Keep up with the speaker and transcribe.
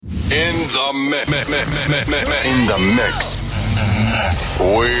In the mix. In the mix.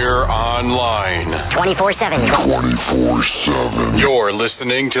 We're online. 24/7. 24/7. You're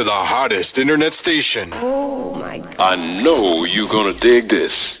listening to the hottest internet station. Oh, my God. I know you're going to dig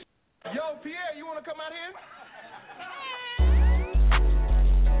this. Yo, Pierre, you want to come out here?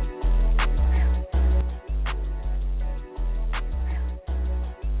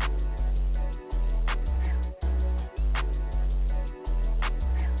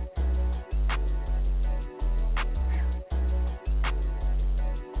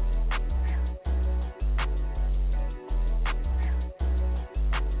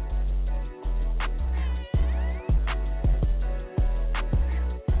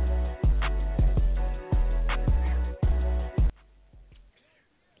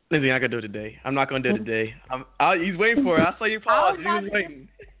 Lindsay, I can do it today. I'm not gonna do it today. He's waiting for it. I saw you pause. He was waiting.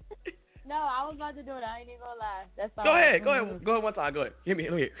 No, I was about to do it. I ain't even gonna lie. That's all. Go ahead one time. Go ahead. Hit me.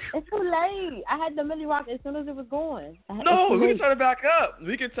 It's too late. I had the Millie Rock as soon as it was going. No, we can turn it back up.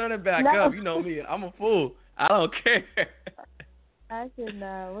 up. You know me. I'm a fool. I don't care. I should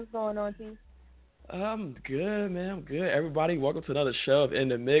know. What's going on, T? I'm good, man. I'm good. Everybody, welcome to another show of In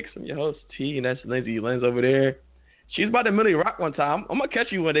the Mix. I'm your host, T, and that's Lindsay Lenz over there. She's about to Millie Rock one time. I'm gonna catch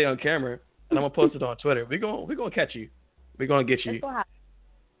you one day on camera, and I'm gonna post it on Twitter. We're gonna catch you. We're gonna get you.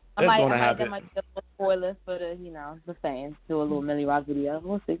 I might be a spoiler for the fans. Do a little Millie Rock video.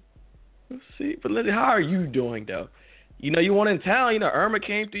 We'll see. But Lindsay, how are you doing though? You weren't in town. Irma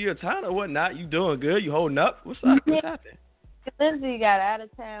came through your town or whatnot. You doing good? You holding up? What's up? What's happening? Lindsay got out of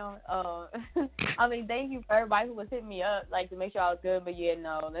town. Thank you for everybody who was hitting me up, to make sure I was good. But yeah,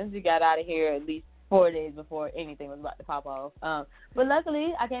 no, Lindsay got out of here at least 4 days before anything was about to pop off. But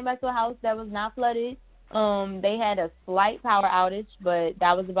luckily, I came back to a house that was not flooded. They had a slight power outage, but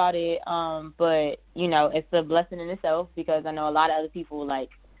that was about it. But it's a blessing in itself because I know a lot of other people,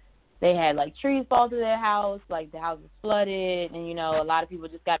 they had, trees fall to their house, the house was flooded, and, a lot of people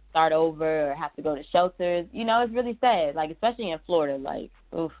just got to start over or have to go to shelters. It's really sad, especially in Florida.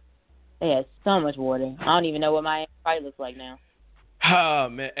 Oof, they had so much water. I don't even know what Miami probably looks like now. Oh,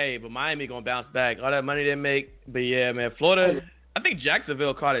 man. Hey, but Miami going to bounce back. All that money they make. But, yeah, man, Florida, I think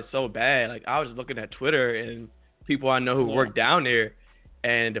Jacksonville caught it so bad. I was just looking at Twitter and people I know who work down there,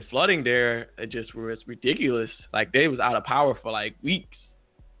 and the flooding there, it was ridiculous. They was out of power for, weeks.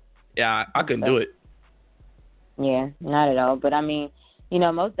 Yeah, I couldn't do it. Yeah, not at all. But, most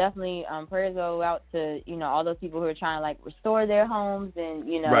definitely prayers go out to, all those people who are trying to, restore their homes and,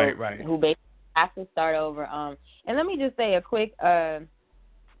 right. who basically have to start over. And let me just say a quick shout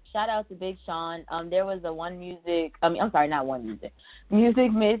out to Big Sean. There was Music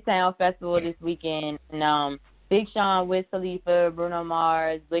Midtown Festival this weekend. And Big Sean, Wiz Khalifa, Bruno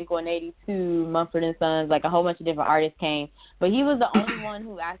Mars, Blink-182, Mumford & Sons, a whole bunch of different artists came. But he was the only one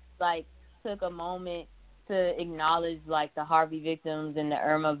who actually, took a moment to acknowledge, the Harvey victims and the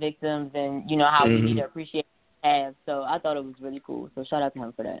Irma victims and, how we need to appreciate what we have. So I thought it was really cool. So shout out to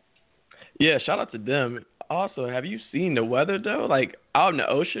him for that. Yeah, shout out to them. Also, have you seen the weather, though? Out in the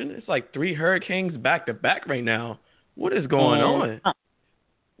ocean, it's 3 hurricanes back-to-back right now. What is going on?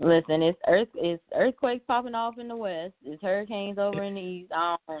 Listen, it's earthquakes popping off in the west. It's hurricanes over in the east.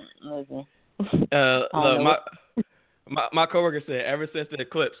 Listen. My coworker said ever since the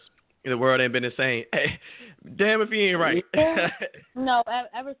eclipse, the world ain't been the same. Hey, damn if he ain't right. No,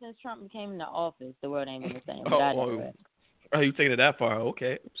 ever since Trump came into office, the world ain't been the same. Oh, you taking it that far?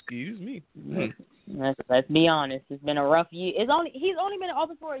 Okay, excuse me. Let's be honest. It's been a rough year. He's only been in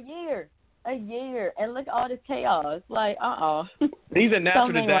office for a year, and look at all this chaos. These are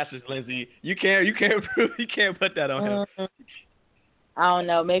natural disasters, Lindsay. You can't put that on him. I don't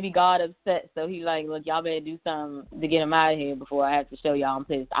know. Maybe God upset, so he look, y'all better do something to get him out of here before I have to show y'all I'm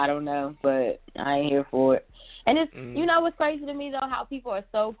pissed. I don't know, but I ain't here for it. And it's what's crazy to me though, how people are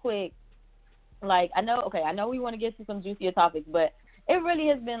so quick. I know we want to get to some juicier topics, but it really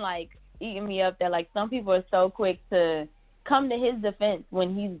has been eating me up that some people are so quick to come to his defense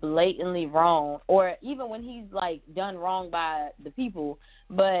when he's blatantly wrong, or even when he's done wrong by the people.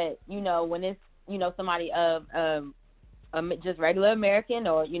 But when it's somebody of just regular American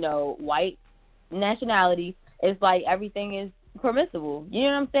or white nationality, it's everything is permissible. You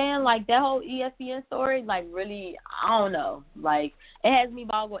know what I'm saying? That whole ESPN story, really, I don't know. It has me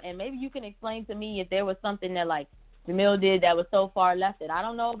boggled. And maybe you can explain to me if there was something that Jamil did that was so far left that I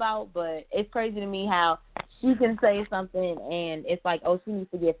don't know about. But it's crazy to me how she can say something and it's she needs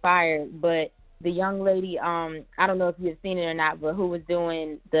to get fired. But the young lady, I don't know if you've seen it or not, but who was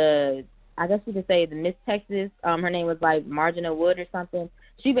doing I guess you could say the Miss Texas, her name was Margina Wood or something.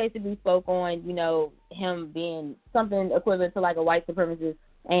 She basically spoke on, him being something equivalent to a white supremacist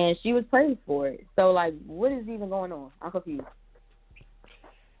and she was praised for it. So, like, what is even going on? I'm confused.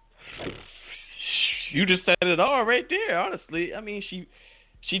 You just said it all right there, honestly. I mean, she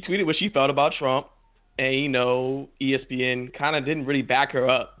tweeted what she felt about Trump, and, you know, ESPN kind of didn't really back her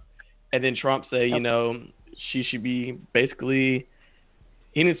up. And then Trump said, you know, she should be basically,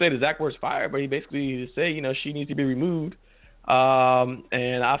 he didn't say the exact words fired, but he basically said, you know, she needs to be removed.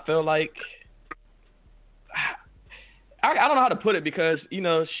 And I feel like, I don't know how to put it, because, you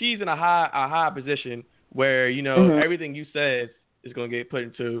know, she's in a high position where, you know, everything you said is going to get put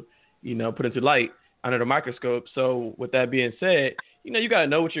into light under the microscope. So with that being said, you know, you got to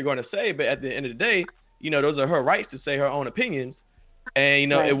know what you're going to say, but at the end of the day, you know, those are her rights to say her own opinions. And, you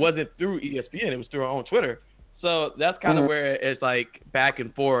know, It wasn't through ESPN, it was through her own Twitter. So that's kind of where it's like back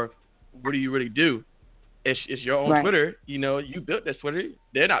and forth. What do you really do? It's your own Twitter. You know, you built this Twitter.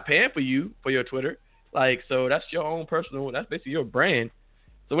 They're not paying for you for your Twitter. Like, so that's your own personal, that's basically your brand.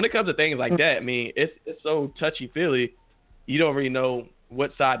 So when it comes to things like that, I mean, it's so touchy-feely, you don't really know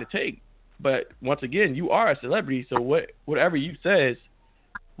what side to take. But once again, you are a celebrity, so whatever you says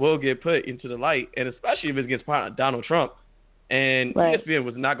will get put into the light, and especially if it's against Donald Trump. And ESPN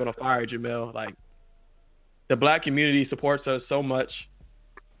was not going to fire Jemele. Like, the black community supports her so much,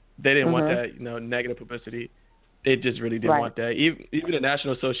 they didn't want that, you know, negative publicity. They just really didn't want that. Even the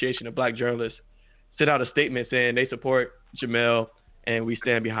National Association of Black Journalists sent out a statement saying they support Jemele and we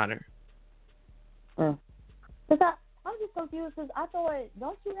stand behind her. I'm just confused because I thought,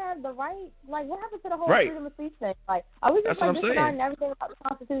 don't you have the right? Like, what happened to the whole freedom of speech thing? Like, are we just disregarding everything about the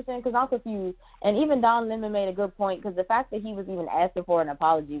Constitution? Because I'm confused. And even Don Lemon made a good point, because the fact that he was even asking for an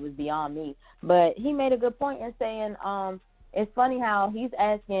apology was beyond me. But he made a good point in saying, it's funny how he's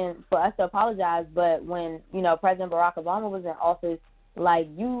asking for us to apologize, but when, you know, President Barack Obama was in office, like,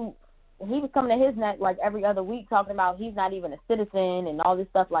 he was coming to his neck like every other week talking about he's not even a citizen and all this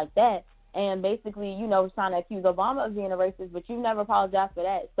stuff like that. And basically, you know, trying to accuse Obama of being a racist, but you never apologized for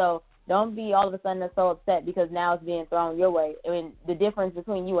that. So don't be all of a sudden so upset because now it's being thrown your way. I mean, the difference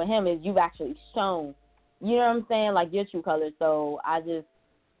between you and him is you've actually shown, you know what I'm saying, like your true colors. So I just,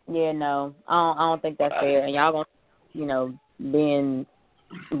 no, I don't think that's fair. And y'all gonna, you know, being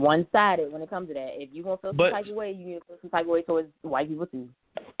one-sided when it comes to that. If you gonna feel some type of way, you need to feel some type of way towards white people too.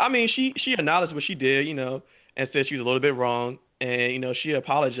 I mean, she acknowledged what she did, you know, and said she was a little bit wrong. And, you know, she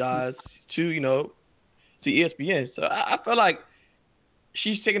apologized to, you know, to ESPN. So I feel like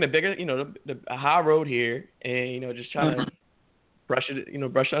she's taking a bigger, you know, the high road here and, you know, just trying to brush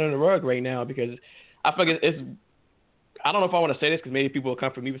it under the rug right now, because I feel like it's I don't know if I want to say this because maybe people will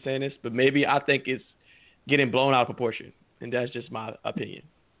come for me for saying this, but maybe I think it's getting blown out of proportion. And that's just my opinion.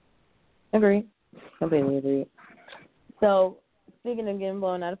 Agree. Completely agree. So, speaking of getting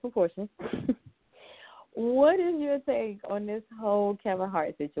blown out of proportion, what is your take on this whole Kevin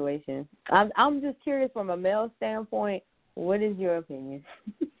Hart situation? I'm just curious from a male standpoint. What is your opinion?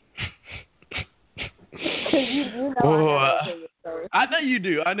 I know you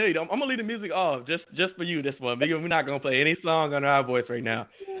do. I know you do. I'm gonna leave the music off just for you this one. We're not gonna play any song under our voice right now.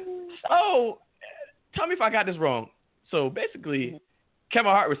 So, tell me if I got this wrong. So basically,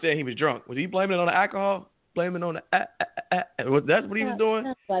 Kevin Hart was saying he was drunk. Was he blaming it on the alcohol? Blaming it on the that's what he was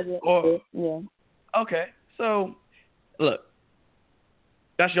doing? Or yeah. Okay, so look,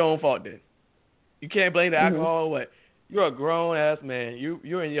 that's your own fault then. You can't blame the alcohol. What? You're a grown ass man.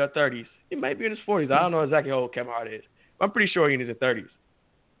 You're in your 30s. He might be in his 40s. I don't know exactly how old Kevin Hart is. I'm pretty sure he's in his 30s.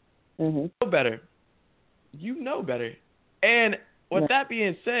 You know better. You know better. And with that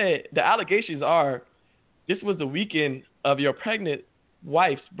being said, the allegations are this was the weekend of your pregnant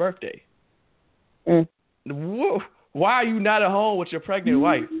wife's birthday. Why are you not at home with your pregnant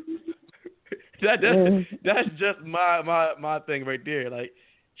wife? That's just my thing right there. Like,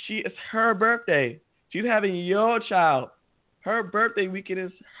 it's her birthday. She's having your child. Her birthday weekend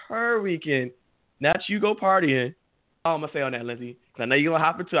is her weekend. Not you go partying. Oh, I'm gonna say on that, Lindsay, because I know you're gonna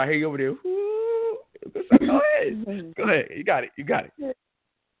hop into. I hear you over there. Woo. Go ahead. Go ahead. You got it.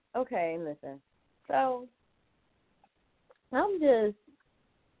 Okay, listen. So I'm just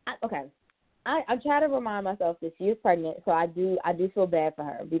okay. I try to remind myself that she is pregnant, so I do feel bad for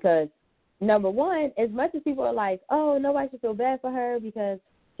her because, number one, as much as people are like, oh, nobody should feel bad for her because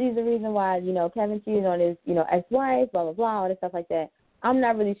she's the reason why, you know, Kevin cheated on his, you know, ex-wife, blah, blah, blah, all this stuff like that. I'm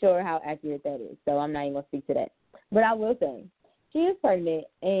not really sure how accurate that is, so I'm not even going to speak to that. But I will say, she is pregnant,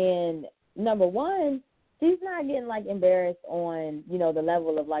 and number one, she's not getting, like, embarrassed on, you know, the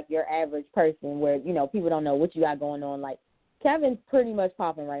level of, like, your average person where, you know, people don't know what you got going on. Like, Kevin's pretty much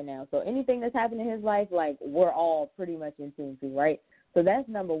popping right now, so anything that's happening in his life, like, we're all pretty much in tune to, right? So that's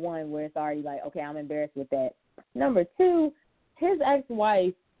number one where it's already like, okay, I'm embarrassed with that. Number two, his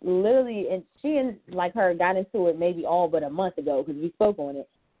ex-wife literally, and she and like her got into it maybe all but a month ago because we spoke on it.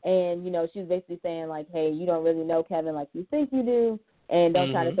 And, you know, she was basically saying, like, hey, you don't really know Kevin like you think you do, and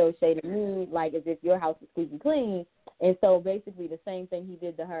don't try to throw shade at me like as if your house is squeaky clean. And so basically the same thing he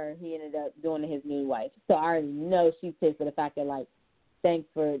did to her, he ended up doing to his new wife. So I already know she's pissed for the fact that, like, thanks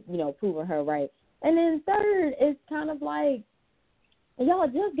for, you know, proving her right. And then third, it's kind of like, y'all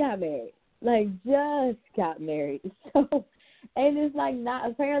just got married. Like, just got married. So, and it's like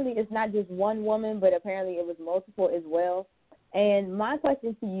apparently it's not just one woman, but apparently it was multiple as well. And my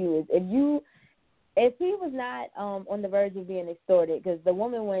question to you is, if he was not on the verge of being extorted, because the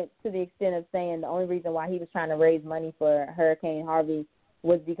woman went to the extent of saying the only reason why he was trying to raise money for Hurricane Harvey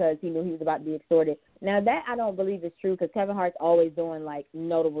was because he knew he was about to be extorted. Now, that I don't believe is true, because Kevin Hart's always doing, like,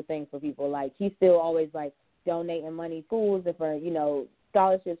 notable things for people. Like, he's still always, like, donating money to schools and for, you know,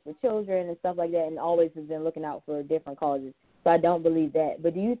 scholarships for children and stuff like that, and always has been looking out for different causes. So I don't believe that.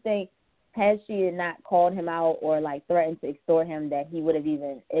 But do you think, had she not called him out or, like, threatened to extort him, that he would have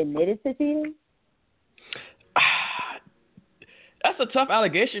even admitted to cheating? That's a tough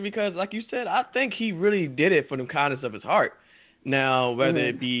allegation because, like you said, I think he really did it for the kindness of his heart. Now, whether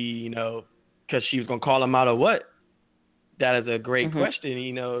it be, you know, because she was going to call him out or what, that is a great question.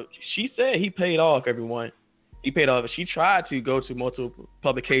 You know, she said he paid off everyone. He paid off. She tried to go to multiple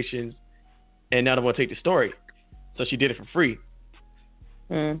publications and none of them would take the story. So she did it for free.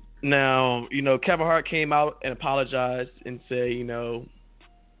 Now, you know, Kevin Hart came out and apologized and said, you know,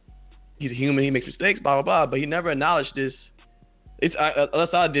 he's a human, he makes mistakes, blah, blah, blah. But he never acknowledged this.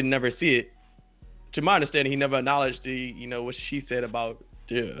 Unless I didn't never see it. To my understanding, he never acknowledged what she said about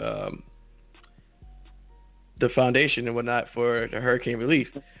the foundation and whatnot for the hurricane relief.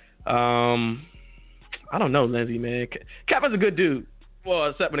 I don't know, Lindsay, man. Kevin's a good dude. Well,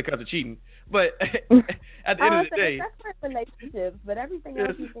 except when it comes to cheating. But at the end of the day, that's for relationships. But everything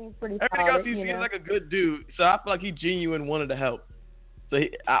else he seems pretty solid. Everything else he seems like a good dude. So I feel like he genuine wanted to help. So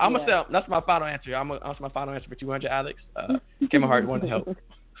I'm gonna say that's my final answer. That's my final answer for 200, Alex. Kevin Hart wanted to help.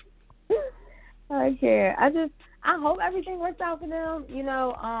 Okay, I hope everything works out for them. You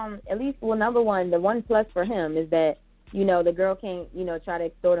know, at least, well, number one, the one plus for him is that, you know, the girl can't, you know, try to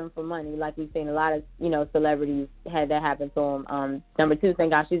extort him for money like we've seen a lot of, you know, celebrities had that happen to him. Number two,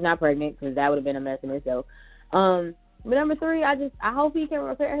 thank God she's not pregnant, because that would have been a mess in itself. But number three, I hope he can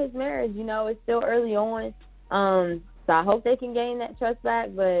repair his marriage. You know, it's still early on. So I hope they can gain that trust back.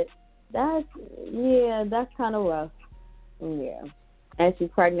 But that's kind of rough. Yeah. And she's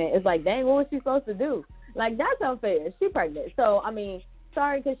pregnant. It's like, dang, what was she supposed to do? Like, that's unfair. She's pregnant. So, I mean,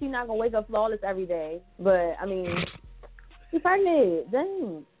 sorry, because she's not going to wake up flawless every day. But, I mean, she's pregnant.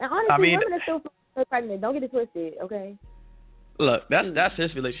 Dang. And honestly, women are still pregnant. Don't get it twisted, okay? Look, that's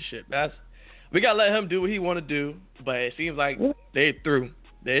his relationship. We got to let him do what he want to do. But it seems like they're through.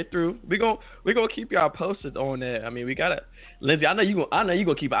 They're through. We're gonna keep y'all posted on that. I mean, we gotta, Lindsay. I know you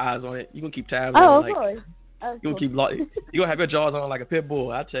gonna keep eyes on it. You gonna keep tabs on it. Oh, of course. You gonna have your jaws on like a pit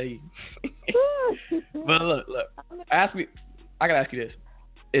bull. I tell you. But look. I gotta ask you this: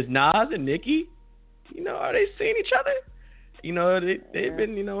 is Nas and Nicki, you know, are they seeing each other? You know, they've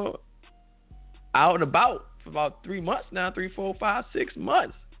been, you know, out and about for about 3 months now. 3, 4, 5, 6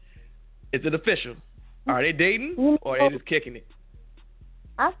 months. Is it official? Are they dating or are they just kicking it?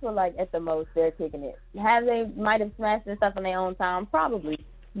 I feel like at the most they're kicking it. They might have smashed and stuff in their own time, probably.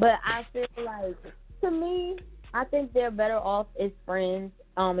 But I feel like, to me, I think they're better off as friends.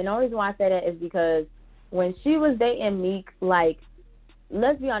 And the only reason why I say that is because when she was dating Meek, like,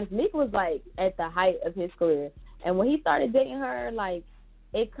 let's be honest, Meek was, like, at the height of his career. And when he started dating her, like,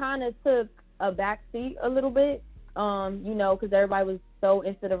 it kind of took a back seat a little bit, you know, because everybody was so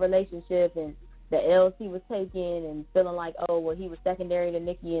into the relationship and the L's he was taking and feeling like, oh, well, he was secondary to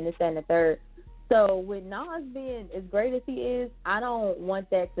Nicki and this, that, and the third. So with Nas being as great as he is, I don't want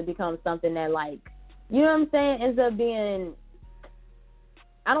that to become something that, like, you know what I'm saying, ends up being,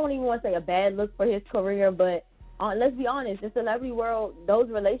 I don't even want to say a bad look for his career, but let's be honest, the celebrity world, those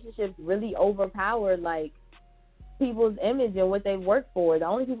relationships really overpower, like, people's image and what they work for. The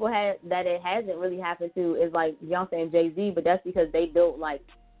only people that it hasn't really happened to is, like, Beyonce and Jay-Z, but that's because they built, like,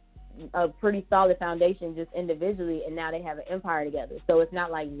 a pretty solid foundation just individually, and now they have an empire together. So it's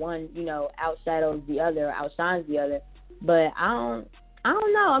not like one, you know, outshadows the other or outshines the other. But I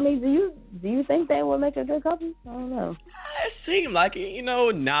don't know. I mean, do you think they will make a good couple? I don't know. It seemed like it. You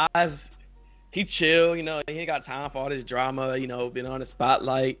know, Nas, he chill. You know, he ain't got time for all this drama. You know, been on the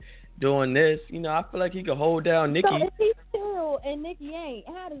spotlight doing this. You know, I feel like he could hold down Nicki. So if he's chill and Nicki ain't,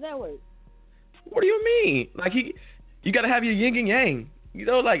 how does that work? What do you mean? Like, you got to have your yin and yang. You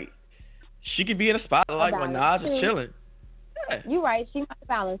know, like, she could be in a spotlight when Nas is chilling. You're right. She might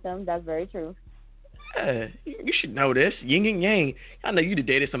balance them. That's very true. Yeah, you should know this. Yin and yang. I know you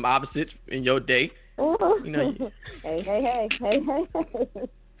dated some opposites in your day. Ooh. You know. Hey.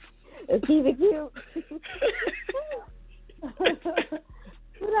 Let's keep it cute.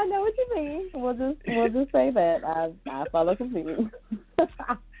 But I know what you mean. We'll just say that. I follow completely.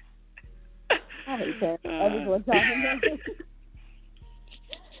 I hate that. Everyone's talking about it.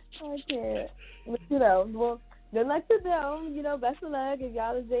 I can't. But, well, good luck to them. Best of luck if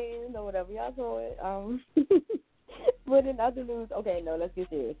y'all are dating or whatever y'all doing. But in other news, okay, no, let's get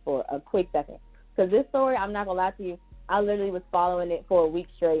serious for a quick second. Because this story, I'm not going to lie to you, I literally was following it for a week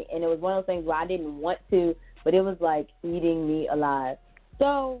straight, and it was one of those things where I didn't want to, but it was like eating me alive.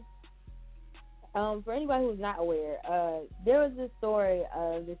 So, for anybody who's not aware, there was this story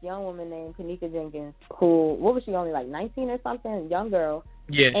of this young woman named Kenneka Jenkins who, what was she, only like 19 or something? Young girl.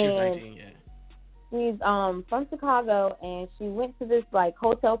 Yeah, she was 19, yeah. She's from Chicago, and she went to this like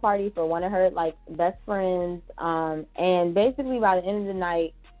hotel party for one of her like best friends, and basically by the end of the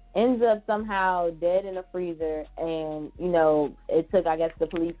night, ends up somehow dead in a freezer, and it took, I guess, the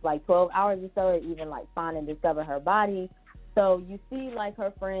police like 12 hours or so to even like find and discover her body. So you see like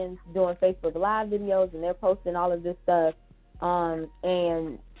her friends doing Facebook Live videos, and they're posting all of this stuff,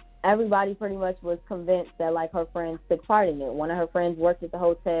 and everybody pretty much was convinced that like her friends took part in it. One of her friends worked at the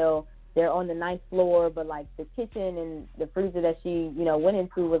hotel. They're on the 9th floor, but like the kitchen and the freezer that she went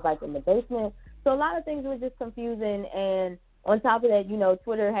into was like in the basement. So a lot of things were just confusing, and on top of that,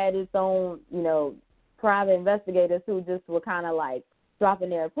 Twitter had its own, private investigators who just were kind of like dropping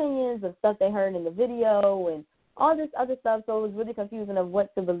their opinions of stuff they heard in the video and all this other stuff. So it was really confusing of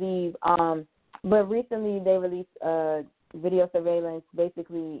what to believe. But recently they released video surveillance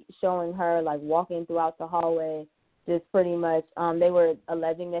basically showing her like walking throughout the hallway, just pretty much. They were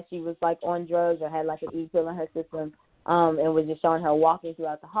alleging that she was like on drugs or had like an E-pill in her system. And was just showing her walking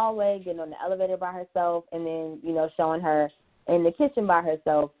throughout the hallway, getting on the elevator by herself, and then, showing her in the kitchen by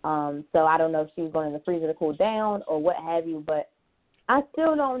herself. So I don't know if she was going in the freezer to cool down or what have you, but I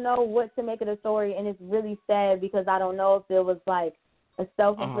still don't know what to make of the story, and it's really sad because I don't know if it was like a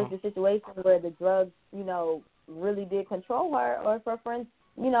self-inflicted situation where the drugs, really did control her, or if her friends,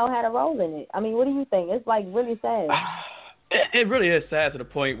 had a role in it. I mean, what do you think? It's like really sad. It really is sad to the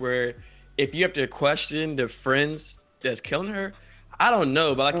point where if you have to question the friends that's killing her, I don't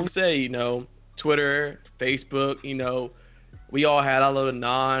know. But like you say, Twitter, Facebook, we all had our little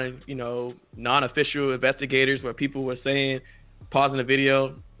non-official investigators where people were saying, pausing the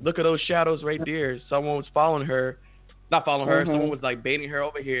video, look at those shadows right there. Someone was following her. Not following her. Someone was like baiting her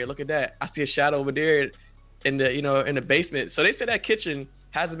over here. Look at that. I see a shadow over there in the, in the basement. So they said that kitchen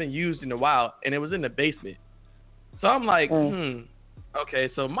hasn't been used in a while, and it was in the basement. So I'm like, okay.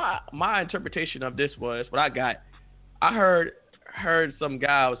 So my interpretation of this was what I got. I heard some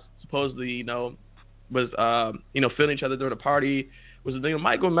guy was supposedly, was feeling each other during the party,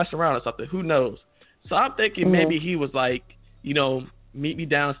 might go mess around or something. Who knows? So I'm thinking maybe he was like, meet me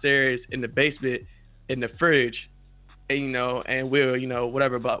downstairs in the basement in the fridge, and and we'll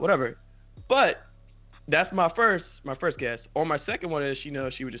whatever. But that's my first guess. Or my second one is she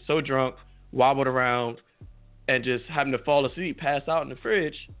was just so drunk, wobbled around, and just having to fall asleep, pass out in the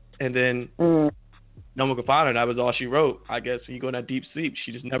fridge, and then no one could find her. That was all she wrote. I guess when you go in that deep sleep,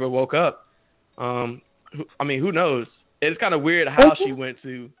 she just never woke up. Who knows? It's kind of weird how she went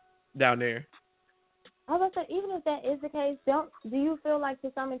to down there. I was about to say, even if that is the case, do you feel like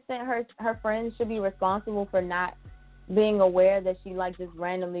to some extent her friends should be responsible for not being aware that she like just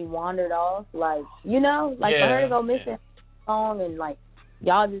randomly wandered off? Like, for her to go missing song and like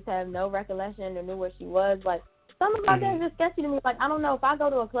y'all just have no recollection or knew where she was. Like, something about that is just sketchy to me. Like, I don't know, if I go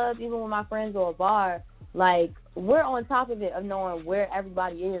to a club, even with my friends or a bar, like, we're on top of it of knowing where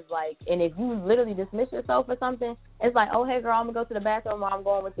everybody is. Like, and if you literally dismiss yourself or something, it's like, oh, hey, girl, I'm going to go to the bathroom or I'm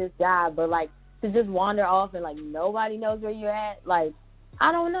going with this guy. But, like, to just wander off and, like, nobody knows where you're at, like,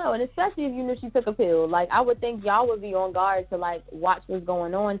 I don't know. And especially if you knew she took a pill. Like, I would think y'all would be on guard to, like, watch what's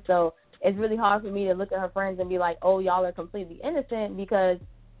going on. So it's really hard for me to look at her friends and be like, oh, y'all are completely innocent, because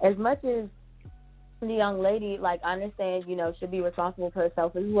as much as the young lady, like, I understand, should be responsible for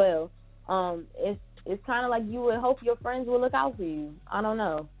herself as well, it's kind of like you would hope your friends will look out for you. I don't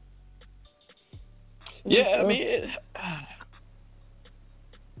know. Yeah, I mean,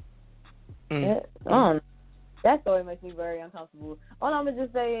 that story makes me very uncomfortable. All I'm going to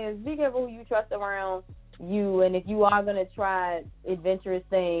just say is be careful who you trust around you, and if you are going to try adventurous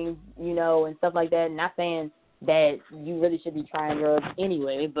things, and stuff like that, not saying that you really should be trying drugs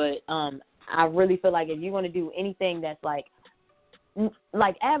anyway, but I really feel like if you're going to do anything that's, like,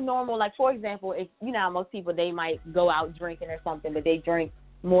 like abnormal. Like, for example, if you know how most people, they might go out drinking or something, but they drink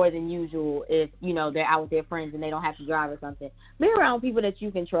more than usual if, you know, they're out with their friends and they don't have to drive or something. Be around people that you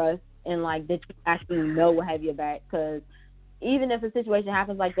can trust and, like, that you actually know will have your back, because even if a situation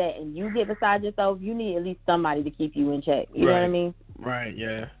happens like that and you get beside yourself, you need at least somebody to keep you in check. You know what I mean? Right,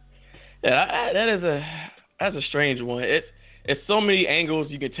 yeah. Yeah, that's a strange one. It's so many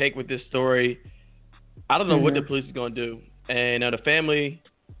angles you can take with this story. I don't know what the police is going to do. And the family,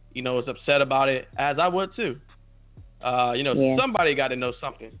 you know, is upset about it, as I would too. Somebody got to know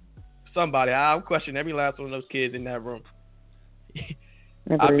something. Somebody. I'll question every last one of those kids in that room.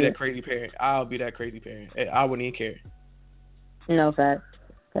 I'll be that crazy parent. I wouldn't even care. No fact.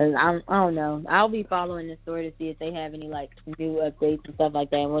 Because I don't know. I'll be following the story to see if they have any, like, new updates and stuff like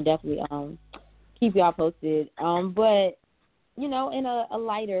that. And we'll definitely keep y'all posted. But, you know, in a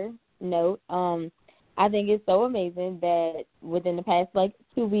lighter note, I think it's so amazing that within the past,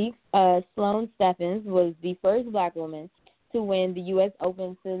 2 weeks, Sloane Stephens was the first Black woman to win the U.S.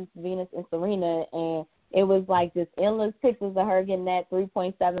 Open since Venus and Serena, and it was just endless pictures of her getting that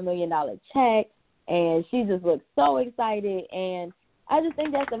 $3.7 million check, and she just looked so excited, and I just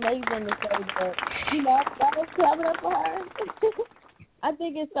think that's amazing to show that, you know, that was coming up for her. I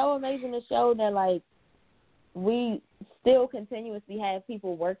think it's so amazing to show that, we still continuously have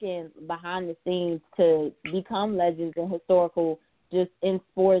people working behind the scenes to become legends and historical just in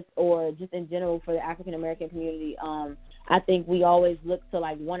sports or just in general for the African American community. I think we always look to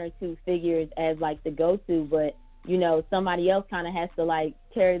one or two figures as the go-to, but you know, somebody else kind of has to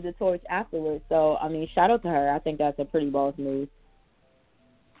carry the torch afterwards. So I mean, shout out to her. I think that's a pretty boss move.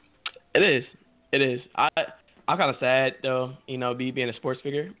 It is. I'm kind of sad though, you know, being a sports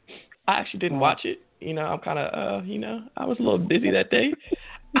figure. I actually didn't watch it. You know, I'm kind of, I was a little busy that day.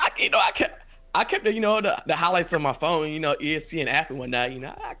 I kept the highlights on my phone, you know, ESPN app and whatnot. You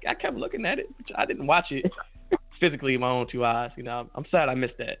know, I kept looking at it, but I didn't watch it physically with my own two eyes. You know, I'm sad I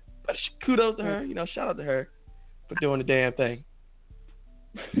missed that. But kudos to her. You know, shout out to her for doing the damn thing.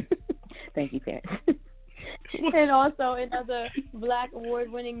 Thank you, Terrence. And also, in other Black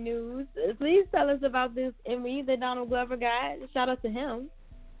award-winning news, please tell us about this Emmy that Donald Glover got. Shout out to him.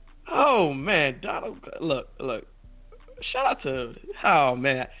 Oh man, Donald! Look! Shout out to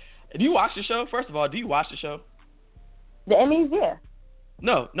man. Do you watch the show? First of all, do you watch the show? The Emmys, yeah.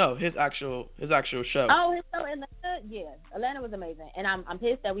 No, his actual show. Oh, his show Atlanta, yeah. Atlanta was amazing, and I'm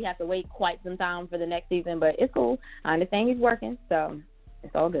pissed that we have to wait quite some time for the next season, but it's cool. I understand he's working, so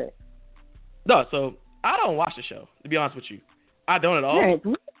it's all good. No, so I don't watch the show. To be honest with you, I don't at all. Parents,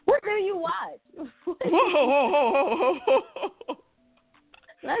 what do you watch? Whoa.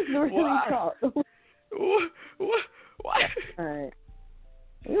 Let's really talk. Why? All right.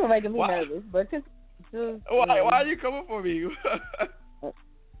 You were making me nervous, but why are you coming for me?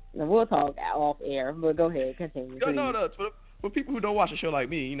 We'll talk off air, but go ahead, continue. No. For people who don't watch a show like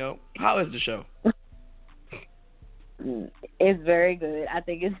me, you know, how is the show? It's very good. I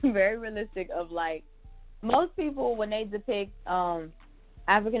think it's very realistic of most people when they depict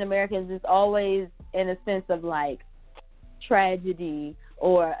African Americans, it's always in a sense of tragedy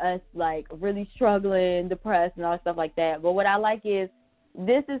or us really struggling, depressed and all stuff like that. But what I like is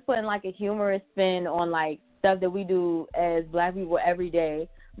this is putting a humorous spin on stuff that we do as Black people every day,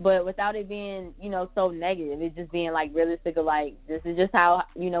 but without it being, you know, so negative. It's just being realistic of this is just how,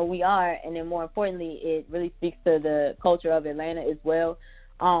 you know, we are, and then more importantly, it really speaks to the culture of Atlanta as well.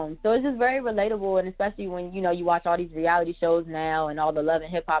 So it's just very relatable, and especially when, you know, you watch all these reality shows now and all the Love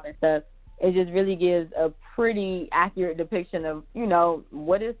and Hip Hop and stuff, it just really gives a pretty accurate depiction of, you know,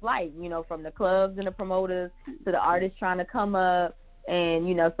 what it's like, you know, from the clubs and the promoters to the artists trying to come up and,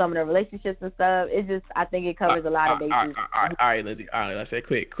 you know, some of the relationships and stuff. It just, I think it covers a lot of bases. All right, Lizzie. All right, let's say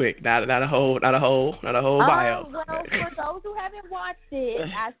quick. Not a whole bio. Well, for those who haven't watched it,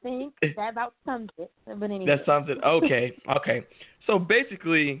 I think that about sums it. But anyway. That sums it. Okay. So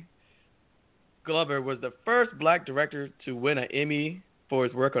basically, Glover was the first Black director to win an Emmy for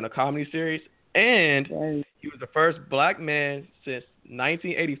his work on a comedy series, and he was the first Black man since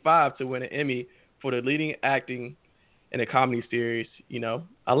 1985 to win an Emmy for the leading acting in a comedy series, you know,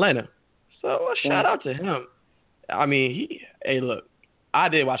 Atlanta. So shout out to him. I mean, look, I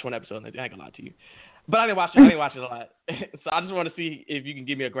did watch one episode, and I ain't gonna lie to you, but I didn't watch it a lot. So I just want to see if you can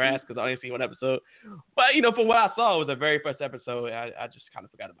give me a grasp, because I only seen one episode. But you know, from what I saw, it was the very first episode. I just kind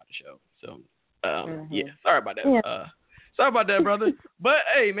of forgot about the show. So yeah, sorry about that. Yeah. Sorry about that, brother. But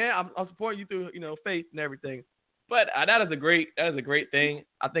hey, man, I'm supporting you through, you know, faith and everything. But that is a great thing.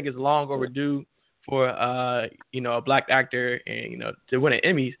 I think it's long overdue for you know, a Black actor and, you know, to win an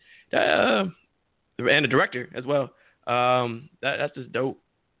Emmys, and a director as well. That's just dope.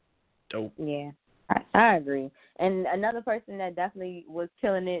 Dope. Yeah, I agree. And another person that definitely was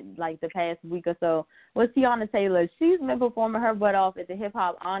killing it like the past week or so was Tiana Taylor. She's been performing her butt off at the Hip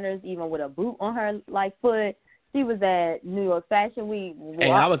Hop Honors, even with a boot on her like foot. She was at New York Fashion Week. Hey,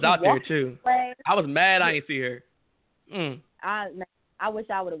 I was out there too. I was mad I didn't see her. I wish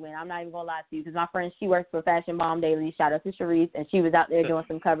I would have went. I'm not even gonna lie to you because my friend, she works for Fashion Bomb Daily. Shout out to Sharice, and she was out there doing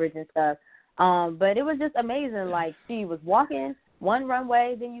some coverage and stuff. But it was just amazing. Like she was walking one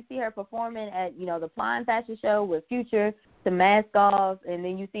runway, then you see her performing at the Flying Fashion Show with Future to Mask Off, and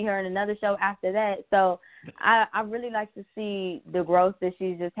then you see her in another show after that. So I really like to see the growth that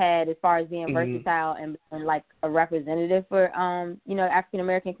she's just had as far as being versatile and like a representative for African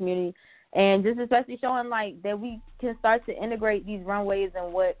American community. And just especially showing, like, that we can start to integrate these runways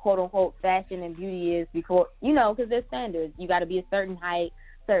and what, quote-unquote, fashion and beauty is because there's standards. You got to be a certain height,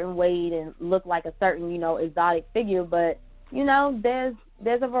 certain weight, and look like a certain, exotic figure. But,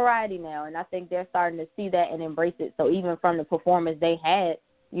 there's a variety now, and I think they're starting to see that and embrace it. So even from the performance they had,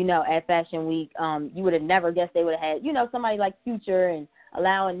 at Fashion Week, you would have never guessed they would have had, somebody like Future and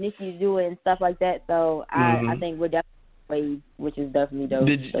allowing Nicki to do it and stuff like that. So I think we're definitely waves, which is definitely dope.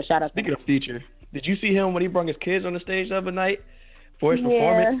 So shout out. Speaking of Future, did you see him when he brought his kids on the stage the other night for his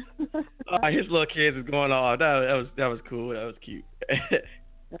performance? His little kids is going off. That was cool. That was cute.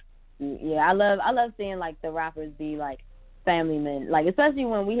 Yeah, I love seeing like the rappers be like family men, like especially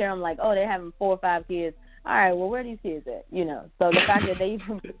when we hear them like, oh, they're having 4 or 5 kids. All right, well, where are these kids at? So the fact that they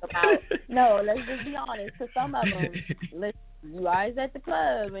even think about, no, let's just be honest, because some of them, listen, you always at the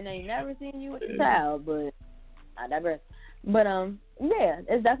club and they never seen you with the child, but I digress. But yeah,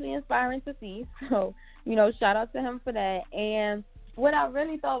 it's definitely inspiring to see. So, shout out to him for that. And what I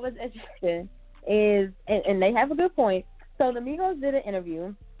really thought was interesting is, and they have a good point. So the Migos did an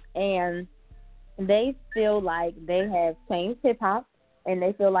interview, and they feel like they have changed hip hop, and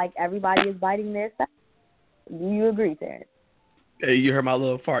they feel like everybody is biting their style. Do you agree, Terrence? Hey, you heard my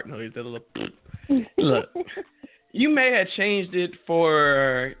little fart noise. That little look. You may have changed it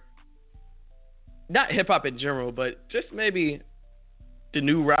for not hip hop in general, but just maybe the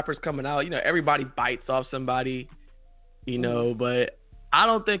new rappers coming out. Everybody bites off somebody, but I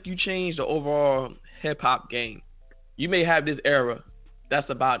don't think you changed the overall hip hop game. You may have this era. That's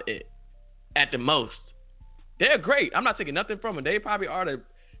about it. At the most. They're great. I'm not taking nothing from them. They probably are the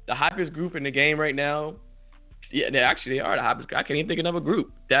hypest group in the game right now. Yeah, they are the hypest. I can't even think of another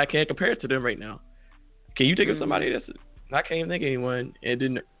group that I can't compare to them right now. Can you think of somebody that's... I can't even think of anyone. And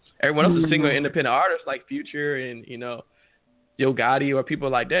then everyone else is single independent artists like Future and, Yo Gotti or people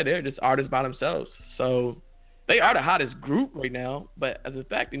like that. They're just artists by themselves. So they are the hottest group right now. But as a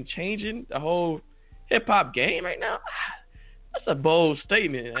fact, in changing the whole hip-hop game right now, that's a bold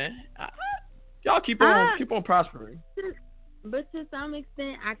statement, man. Y'all keep on prospering. But to some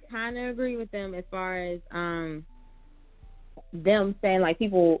extent, I kind of agree with them as far as them saying like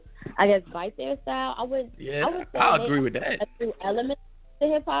people, I guess, bite their style. I would say I agree with that. A new element to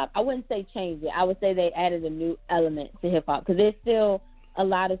hip hop. I wouldn't say change it. I would say they added a new element to hip hop because there's still a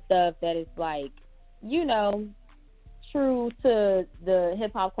lot of stuff that is like, true to the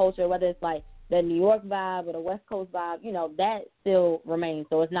hip hop culture, whether it's like the New York vibe or the West Coast vibe, that still remains.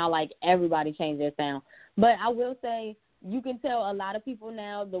 So it's not like everybody changed their sound. But I will say you can tell a lot of people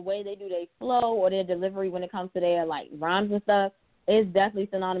now the way they do their flow or their delivery when it comes to their like rhymes and stuff is definitely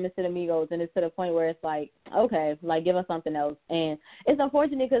synonymous to the Migos, and it's to the point where it's like, okay, like give us something else. And it's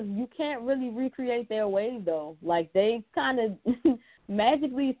unfortunate because you can't really recreate their wave though. Like they kind of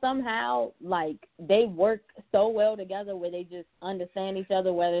magically somehow like they work so well together where they just understand each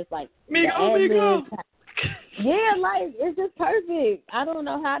other, whether it's like Migos. Yeah, like it's just perfect. I don't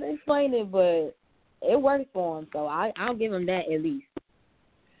know how to explain it, but it works for them, so I'll give them that at least.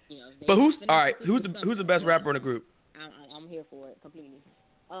 But who's the best rapper in the group? I'm here for it completely.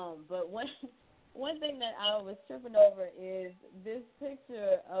 But one thing that I was tripping over is this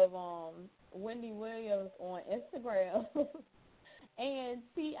picture of Wendy Williams on Instagram, and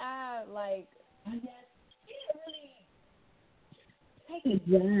T.I. like I guess he didn't really take a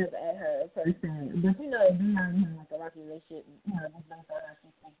jab at her per se, but they not having like a rocky relationship. Just based on how she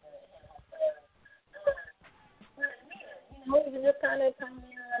speaks to him or whatever. Even just kind of coming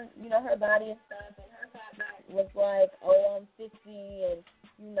on, her body and stuff, and her back was like, oh, I'm 50, and,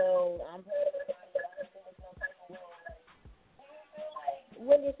 I'm proud of my body, but I don't think it's no type of way. Like,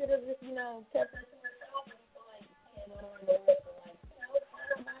 Wendy should have just, kept her to herself, and feel like she had no one to look for, like,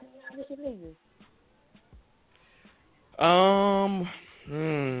 her body, however she pleases.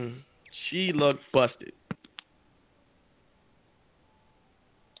 She looked busted.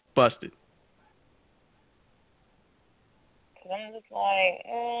 Busted. I'm just like,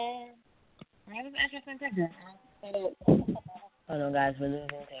 that was an interesting picture. Hold on, guys, we're losing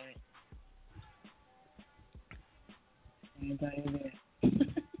Terrence.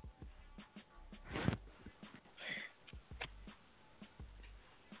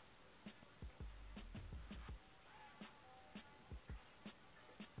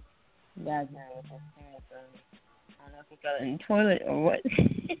 Guys, now with this Terrence, I don't know if he fell in the toilet or what.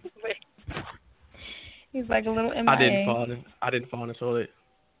 He's like a little MIA. I didn't fall in the toilet.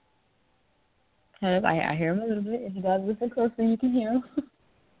 I hear him a little bit. If you guys listen closely, you can hear him.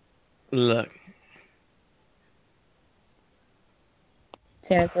 Look.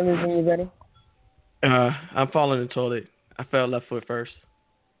 Terrence, we're losing you, buddy. I'm falling in the toilet. I fell left foot first.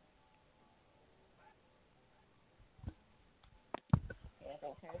 Yeah, I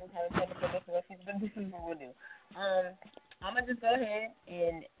think Terrence having technical difficulties, but this is what we'll do. I'm going to just go ahead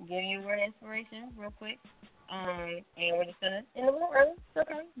and give you a word of inspiration real quick. And we're just going to end a little early. It's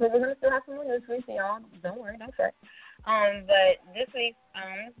okay. But we're going to still have some more news for you, so y'all don't worry, don't fret. But this week's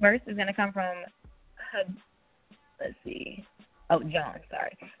verse is going to come from,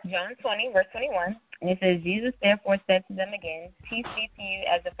 John 20, verse 21. And it says, Jesus therefore said to them again, peace be to you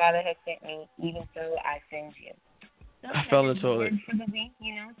as the Father has sent me, even so I send you. So I fell in the toilet. For the week,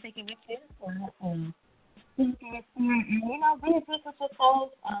 take it with you. Be at peace with yourself.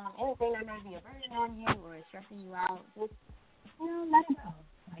 Anything that may be a burden on you or stressing you out, just, let it go.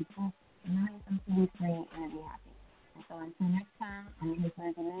 Like, just allow yourself to be free and be happy. And so until next time, I'm your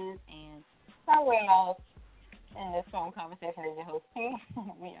host, Liz, and somewhere else in this phone conversation is your host, P.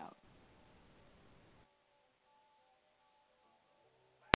 We out.